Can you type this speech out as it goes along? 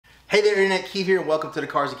Hey there, Internet, Keith here, and welcome to the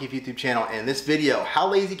Cars and Keith YouTube channel. And in this video, how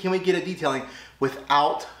lazy can we get at detailing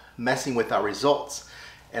without messing with our results?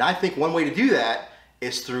 And I think one way to do that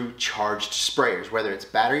is through charged sprayers, whether it's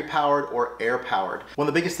battery powered or air powered. One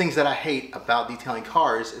of the biggest things that I hate about detailing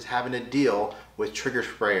cars is having to deal with trigger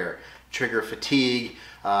sprayer, trigger fatigue,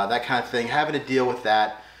 that kind of thing, having to deal with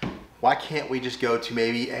that. Why can't we just go to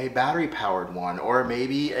maybe a battery powered one or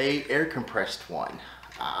maybe a air compressed one?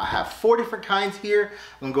 I have 4 different kinds here.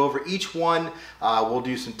 I'm gonna go over each one. We'll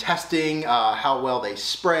do some testing, how well they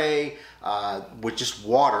spray with just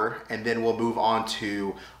water, and then we'll move on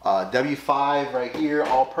to W5 right here,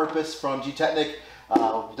 all purpose from Gtechniq,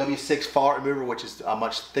 W6 fallout remover, which is a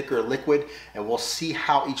much thicker liquid, and we'll see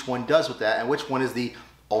how each one does with that and which one is the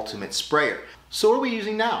ultimate sprayer. So what are we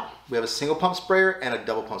using now? We have a single pump sprayer and a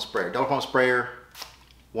double pump sprayer. Double pump sprayer,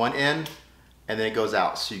 one in, and then it goes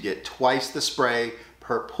out. So you get twice the spray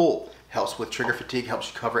per pull. Helps with trigger fatigue,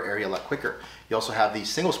 helps you cover area a lot quicker. You also have the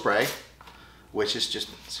single spray, which is just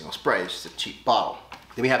single spray, it's just a cheap bottle.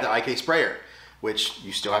 Then we have the IK sprayer, which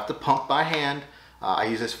you still have to pump by hand. I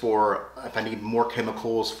use this for if I need more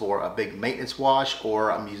chemicals for a big maintenance wash,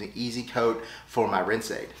 or I'm using Easy Coat for my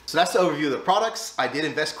rinse aid. So that's the overview of the products. I did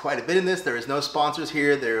invest quite a bit in this. There is no sponsors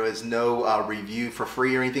here. There is no review for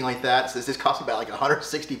free or anything like that. So this cost me about like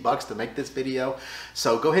 160 bucks to make this video.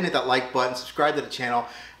 So go ahead and hit that like button, subscribe to the channel.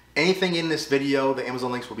 Anything in this video, the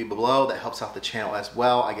Amazon links will be below. That helps out the channel as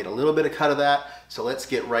well. I get a little bit of cut of that. So let's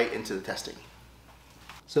get right into the testing.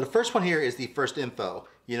 So the first one here is the first info.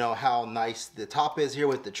 You know how nice the top is here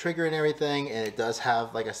with the trigger and everything, and it does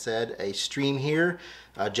have, like I said, a stream here,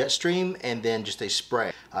 a jet stream, and then just a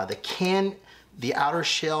spray. The outer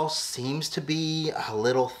shell seems to be a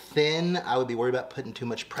little thin. I would be worried about putting too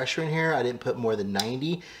much pressure in here. I didn't put more than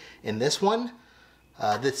 90 in this one.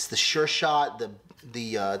 That's the Sure Shot.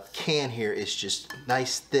 The can here is just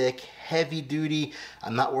nice, thick, heavy duty.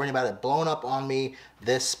 I'm not worrying about it blowing up on me.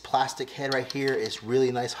 This plastic head right here is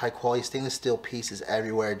really nice, high quality stainless steel pieces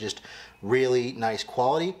everywhere, just really nice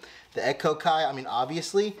quality. The Gtechniq, I mean,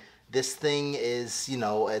 obviously this thing is, you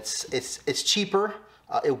know, it's cheaper.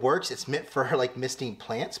 It works. It's meant for like misting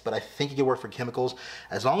plants, but I think it can work for chemicals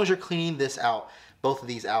as long as you're cleaning this out, both of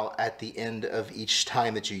these out at the end of each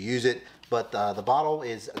time that you use it. But the bottle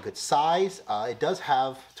is a good size. It does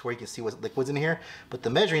have to where you can see what liquid's in here, but the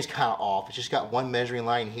measuring is kind of off. It's just got one measuring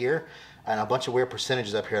line here and a bunch of weird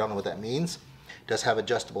percentages up here. I don't know what that means. It does have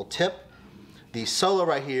adjustable tip. The solo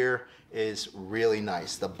right here is really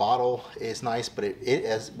nice. The bottle is nice, but it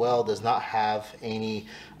as well does not have any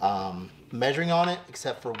measuring on it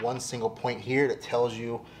except for one single point here that tells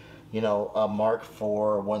you, you know, a mark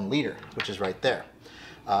for 1 liter, which is right there.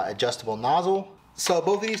 Adjustable nozzle. So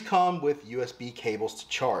both of these come with USB cables to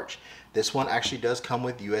charge. This one actually does come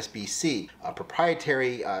with USB-C, a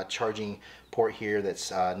proprietary charging port here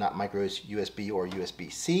that's not micro USB or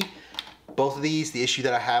USB-C. Both of these, the issue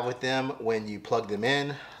that I have with them when you plug them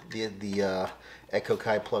in, the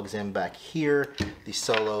Gtechniq plugs in back here, the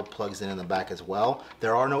Solo plugs in the back as well.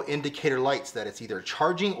 There are no indicator lights that it's either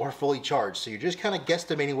charging or fully charged, so you're just kind of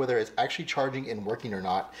guesstimating whether it's actually charging and working or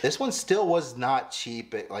not. This one still was not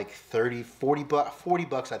cheap at like 40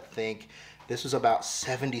 bucks I think. This was about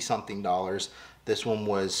 70 something dollars. This one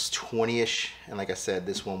was 20-ish, and like I said,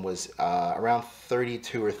 this one was around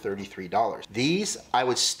 $32 or $33. These, I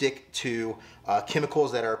would stick to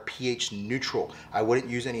chemicals that are pH neutral. I wouldn't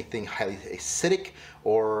use anything highly acidic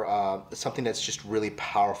or something that's just really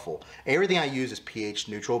powerful. Everything I use is pH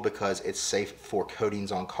neutral because it's safe for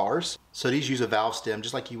coatings on cars. So these use a valve stem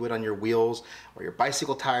just like you would on your wheels or your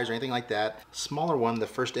bicycle tires or anything like that. Smaller one, the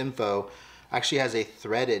First Info, actually has a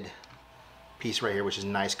threaded piece right here, which is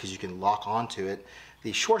nice because you can lock onto it.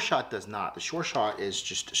 The Sure Shot does not. The Sure Shot is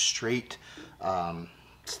just straight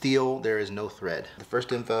steel. There is no thread. The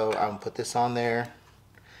First Info, I'm gonna put this on there,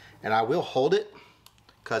 and I will hold it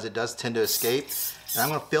because it does tend to escape. And I'm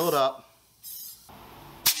gonna fill it up.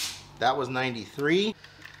 That was 93.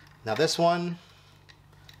 Now this one,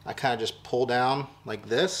 I kind of just pull down like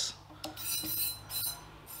this.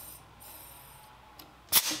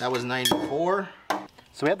 That was 94.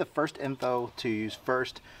 So we have the First Info to use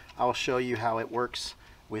first. I'll show you how it works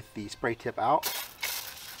with the spray tip out.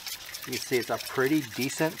 You can see it's a pretty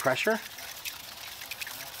decent pressure.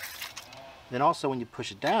 Then also when you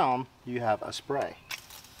push it down, you have a spray.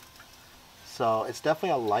 So it's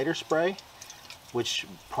definitely a lighter spray, which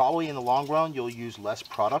probably in the long run you'll use less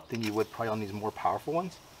product than you would probably on these more powerful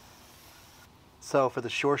ones. So for the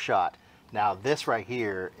Sure Shot, now this right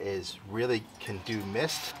here is really can do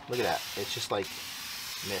mist. Look at that. It's just like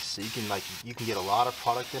mist, so you can get a lot of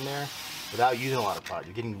product in there without using a lot of product.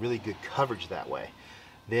 You're getting really good coverage that way.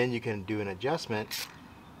 then you can do an adjustment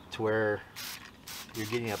to where you're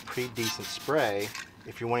getting a pretty decent spray.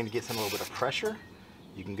 If you're wanting to get some a little bit of pressure,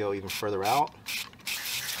 you can go even further out.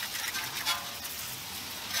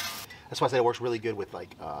 That's why I said it works really good with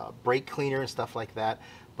like brake cleaner and stuff like that.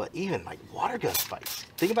 But even like water gun fights.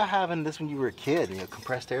 Think about having this when you were a kid, you know,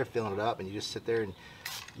 compressed air, filling it up, and you just sit there and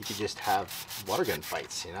you could just have water gun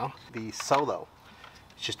fights, you know? The Solo,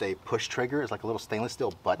 it's just a push trigger. It's like a little stainless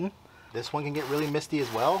steel button. This one can get really misty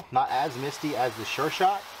as well. Not as misty as the Sure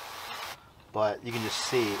Shot, but you can just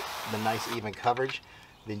see the nice even coverage.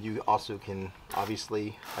 Then you also can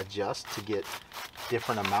obviously adjust to get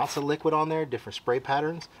different amounts of liquid on there, different spray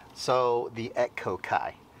patterns. So the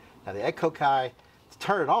Gtechniq. Now the Gtechniq, to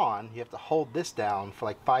turn it on, you have to hold this down for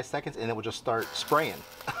like 5 seconds and it will just start spraying,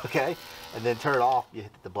 okay? And then turn it off, you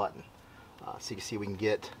hit the button. So you can see we can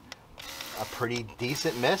get a pretty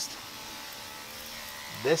decent mist.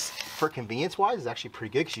 This, for convenience wise, is actually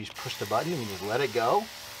pretty good because you just push the button and you just let it go.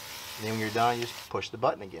 And then when you're done, you just push the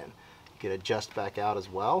button again. You can adjust back out as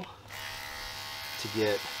well to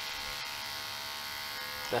get,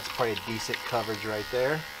 that's probably a decent coverage right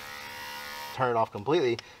there. Turn it off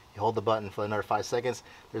completely. You hold the button for another 5 seconds.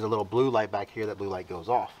 There's a little blue light back here. That blue light goes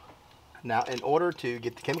off. Now, in order to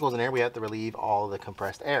get the chemicals in there, we have to relieve all of the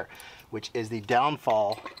compressed air, which is the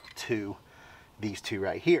downfall to these two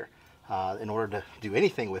right here. In order to do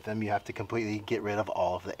anything with them, you have to completely get rid of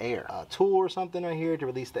all of the air. A tool or something right here to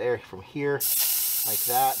release the air from here, like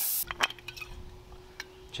that.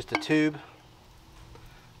 Just a tube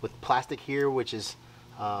with plastic here, which is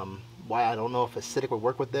why I don't know if acidic would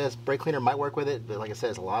work with this. Brake cleaner might work with it, but like I said,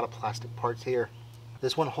 there's a lot of plastic parts here.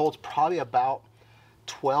 This one holds probably about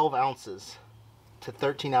 12 ounces to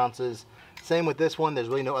 13 ounces. Same with this one. There's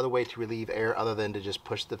really no other way to relieve air other than to just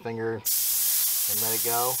push the finger and let it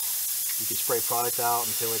go. You can spray product out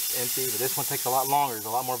until it's empty, but this one takes a lot longer. There's a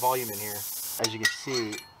lot more volume in here. As you can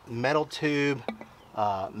see, metal tube,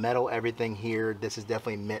 metal everything here. This is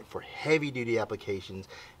definitely meant for heavy duty applications,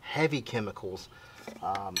 heavy chemicals.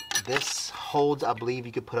 This holds, I believe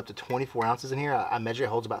you could put up to 24 ounces in here. I measure it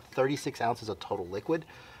holds about 36 ounces of total liquid.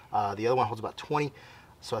 The other one holds about 20,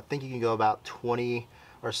 so I think you can go about 20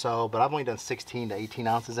 or so, but I've only done 16 to 18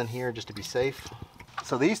 ounces in here just to be safe.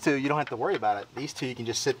 So these two, you don't have to worry about it. These two, you can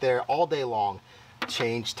just sit there all day long,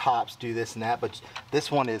 change tops, do this and that, but this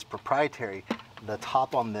one is proprietary. The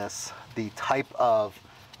top on this, the type of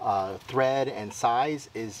thread and size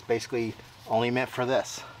is basically only meant for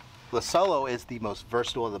this. The Solo is the most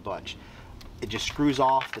versatile of the bunch. It just screws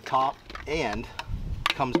off the top and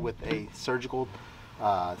comes with a surgical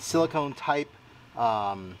silicone type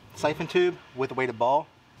siphon tube with a weighted ball.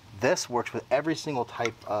 This works with every single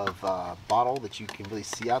type of bottle that you can really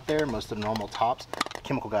see out there. Most of the normal tops.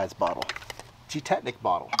 Chemical Guys bottle. Gtechniq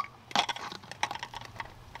bottle.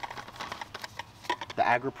 The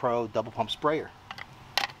AgriPro double pump sprayer.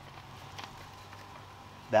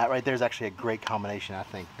 That right there is actually a great combination, I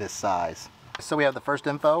think, this size. So we have the first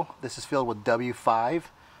info. This is filled with W4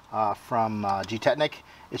 from Gtechniq.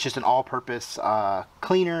 It's just an all-purpose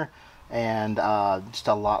cleaner and just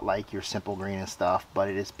a lot like your Simple Green and stuff, but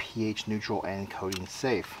it is pH neutral and coating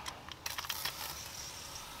safe.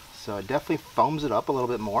 So it definitely foams it up a little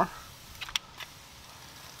bit more.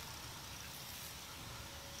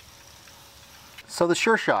 So the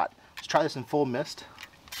Sure Shot, let's try this in full mist.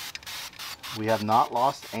 We have not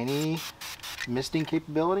lost any misting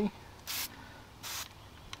capability.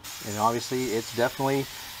 And obviously it's definitely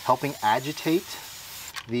helping agitate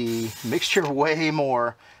the mixture way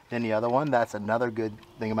more than the other one. That's another good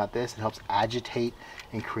thing about this. It helps agitate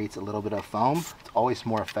and creates a little bit of foam. It's always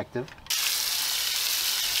more effective.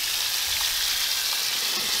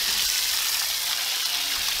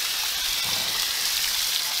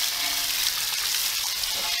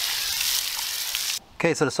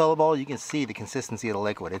 Okay, so the Solo bottle, you can see the consistency of the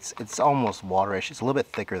liquid. It's almost waterish. It's a little bit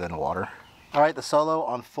thicker than water. All right, the Solo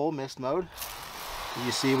on full mist mode.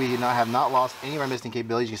 You see we have not lost any of our misting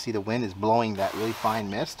capabilities. You can see the wind is blowing that really fine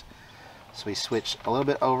mist. So we switch a little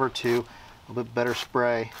bit over to a little bit better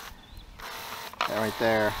spray. That right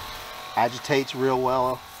there agitates real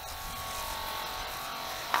well.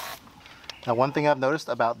 Now, one thing I've noticed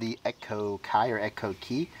about the Gtechniq or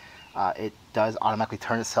Gtechniq, it does automatically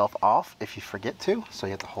turn itself off if you forget to. So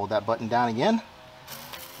you have to hold that button down again.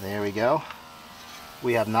 There we go.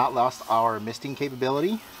 We have not lost our misting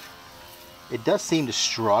capability. It does seem to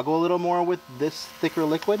struggle a little more with this thicker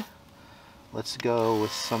liquid. Let's go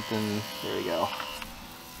with something, there we go.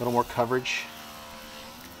 A little more coverage.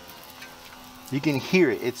 You can hear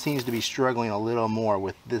it. It seems to be struggling a little more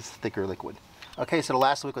with this thicker liquid. Okay, so the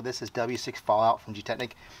last liquid, this is W6 Fallout from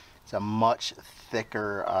Gtechniq. It's a much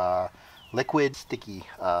thicker liquid, sticky,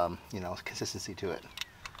 you know, consistency to it.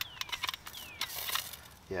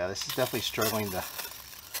 Yeah, this is definitely struggling to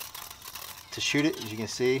shoot it. As you can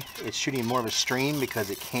see, it's shooting more of a stream because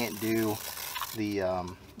it can't do the,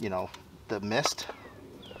 you know, the mist.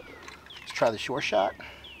 Let's try the short shot.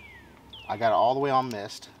 I got it all the way on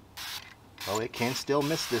mist. Oh, it can still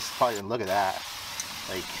miss this part, and look at that.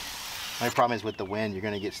 Like, my problem is with the wind, you're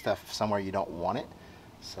gonna get stuff somewhere you don't want it.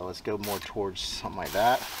 So let's go more towards something like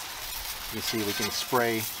that. You can see we can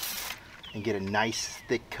spray and get a nice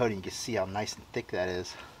thick coating. You can see how nice and thick that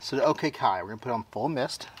is. So the OK Kai, we're gonna put on full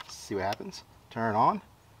mist. See what happens. Turn it on.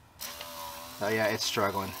 Oh yeah, it's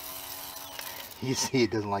struggling. You see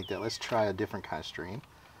it doesn't like that. Let's try a different kind of stream.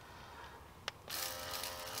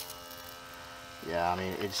 Yeah, I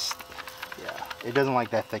mean, it's, yeah, it doesn't like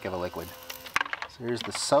that thick of a liquid. So here's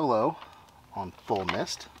the Solo on full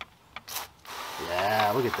mist.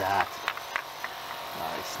 Yeah, look at that.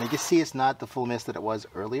 Nice. And you can see it's not the full mist that it was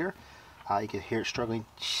earlier. You can hear it struggling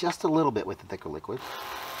just a little bit with the thicker liquid.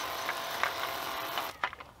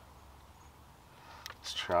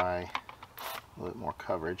 Let's try a little bit more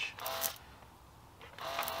coverage.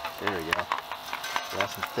 There we go.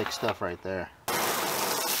 That's some thick stuff right there.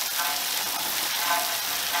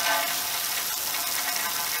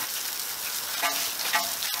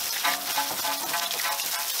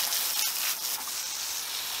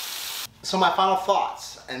 So my final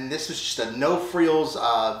thoughts, and this was just a no frills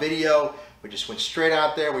video. We just went straight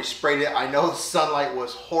out there, we sprayed it. I know the sunlight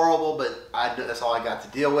was horrible, but that's all I got to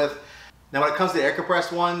deal with. Now when it comes to the air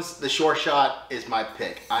compressed ones, the Short Shot is my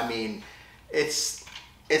pick. I mean, it's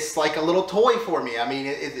like a little toy for me. I mean,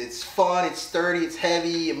 it's fun, it's sturdy, it's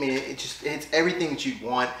heavy. I mean, it's everything that you'd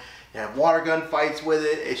want. You have water gun fights with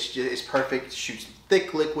it. It's perfect. It shoots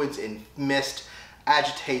thick liquids in mist,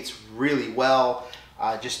 agitates really well.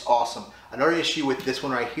 Just awesome. Another issue with this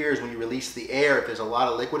one right here is when you release the air, if there's a lot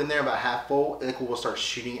of liquid in there, about half full, liquid will start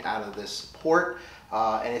shooting out of this port,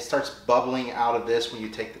 and it starts bubbling out of this when you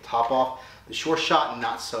take the top off. The Short Shot,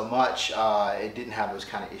 not so much. It didn't have those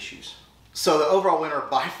kind of issues. So the overall winner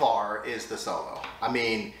by far is the Solo. I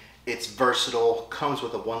mean, it's versatile, comes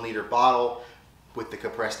with a 1 liter bottle. With the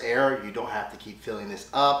compressed air, you don't have to keep filling this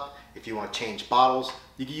up. If you want to change bottles,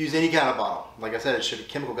 you can use any kind of bottle. Like I said, it should be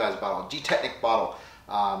Chemical Guys bottle, Gtechniq bottle,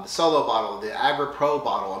 the Solo bottle, the Agri Pro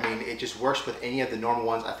bottle. I mean, it just works with any of the normal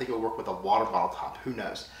ones. I think it will work with a water bottle top, who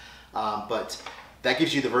knows. But that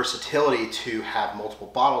gives you the versatility to have multiple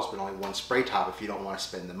bottles, but only one spray top if you don't want to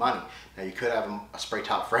spend the money. Now you could have a spray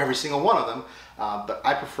top for every single one of them, but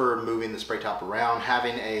I prefer moving the spray top around,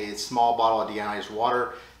 having a small bottle of deionized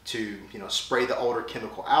water to, you know, spray the older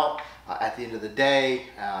chemical out. At the end of the day,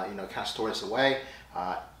 you know, kind of store this away,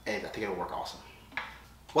 and I think it'll work awesome.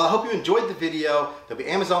 Well, I hope you enjoyed the video. There'll be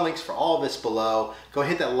Amazon links for all of this below. Go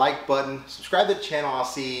hit that like button, subscribe to the channel. I'll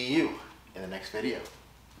see you in the next video.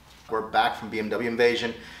 We're back from BMW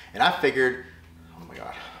Invasion, and I figured, oh my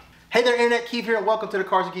God. Hey there, Internet Keith here, and welcome to the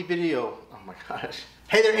Cars and Keith video. Oh my gosh.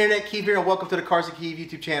 Hey there, Internet Keith here, and welcome to the Cars and Keith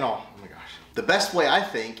YouTube channel. Oh my gosh. The best way, I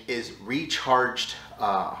think, is recharged,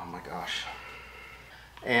 oh my gosh.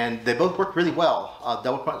 And they both work really well.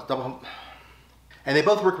 And they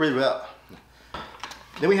both work really well.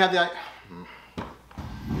 Then we have the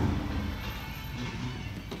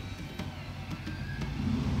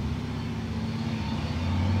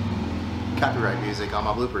copyright music on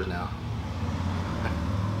my bloopers now.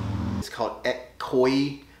 It's called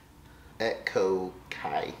Gtechniq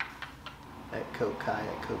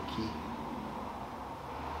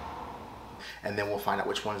and then we'll find out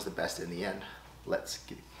which one is the best in the end. Let's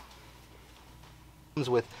get it. Comes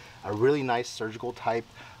with a really nice surgical type.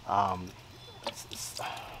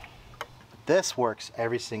 This works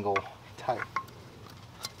every single type.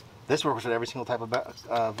 This works with every single type of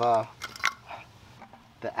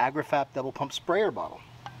the AgriFap double pump sprayer bottle.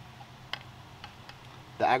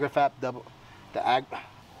 The AgriFap double, battery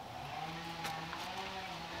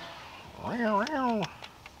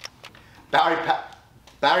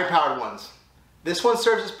powered ones. This one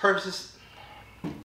serves its purposes.